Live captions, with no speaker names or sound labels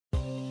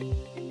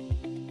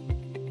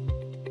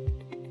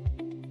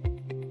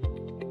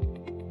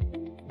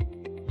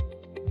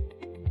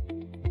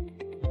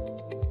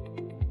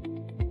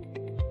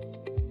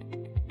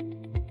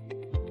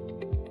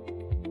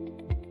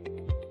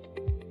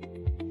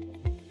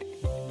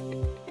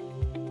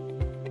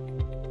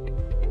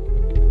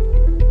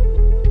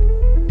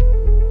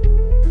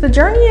The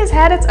journey has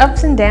had its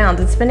ups and downs.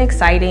 It's been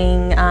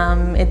exciting.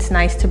 It's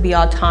nice to be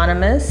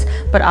autonomous,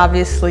 but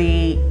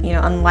obviously,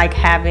 unlike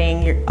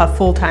having a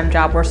full-time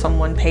job where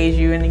someone pays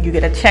you and you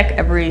get a check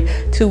every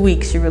 2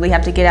 weeks, you really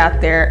have to get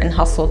out there and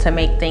hustle to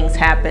make things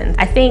happen.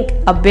 I think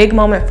a big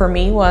moment for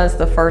me was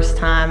the first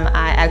time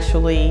I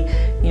actually,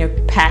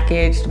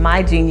 packaged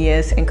my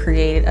genius and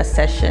created a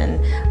session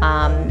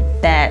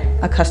that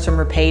a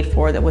customer paid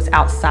for that was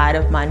outside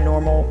of my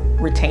normal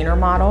retainer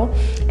model,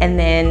 and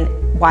then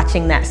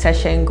watching that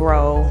session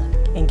grow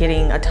and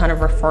getting a ton of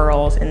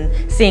referrals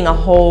and seeing a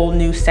whole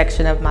new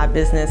section of my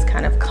business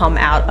kind of come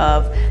out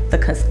of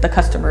the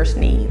customer's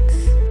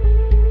needs.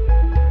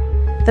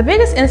 The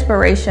biggest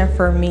inspiration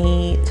for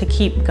me to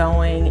keep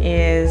going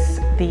is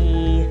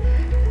the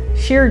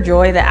sheer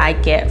joy that I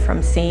get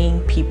from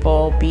seeing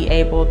people be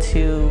able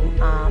to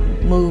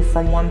move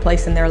from one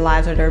place in their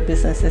lives or their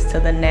businesses to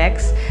the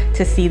next,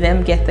 to see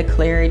them get the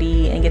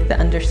clarity and get the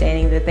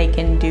understanding that they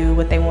can do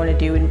what they want to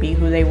do and be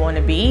who they want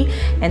to be,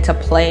 and to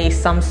play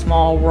some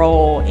small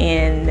role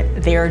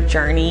in their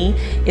journey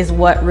is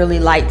what really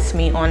lights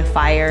me on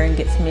fire and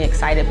gets me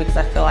excited, because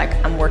I feel like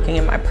I'm working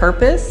in my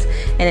purpose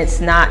and it's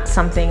not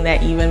something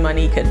that even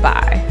money could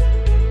buy.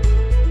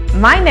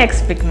 My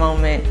next big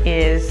moment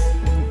is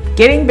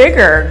getting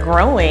bigger,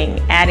 growing,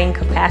 adding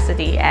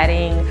capacity,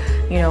 adding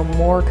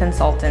more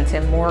consultants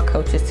and more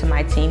coaches to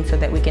my team so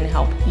that we can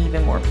help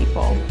even more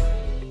people.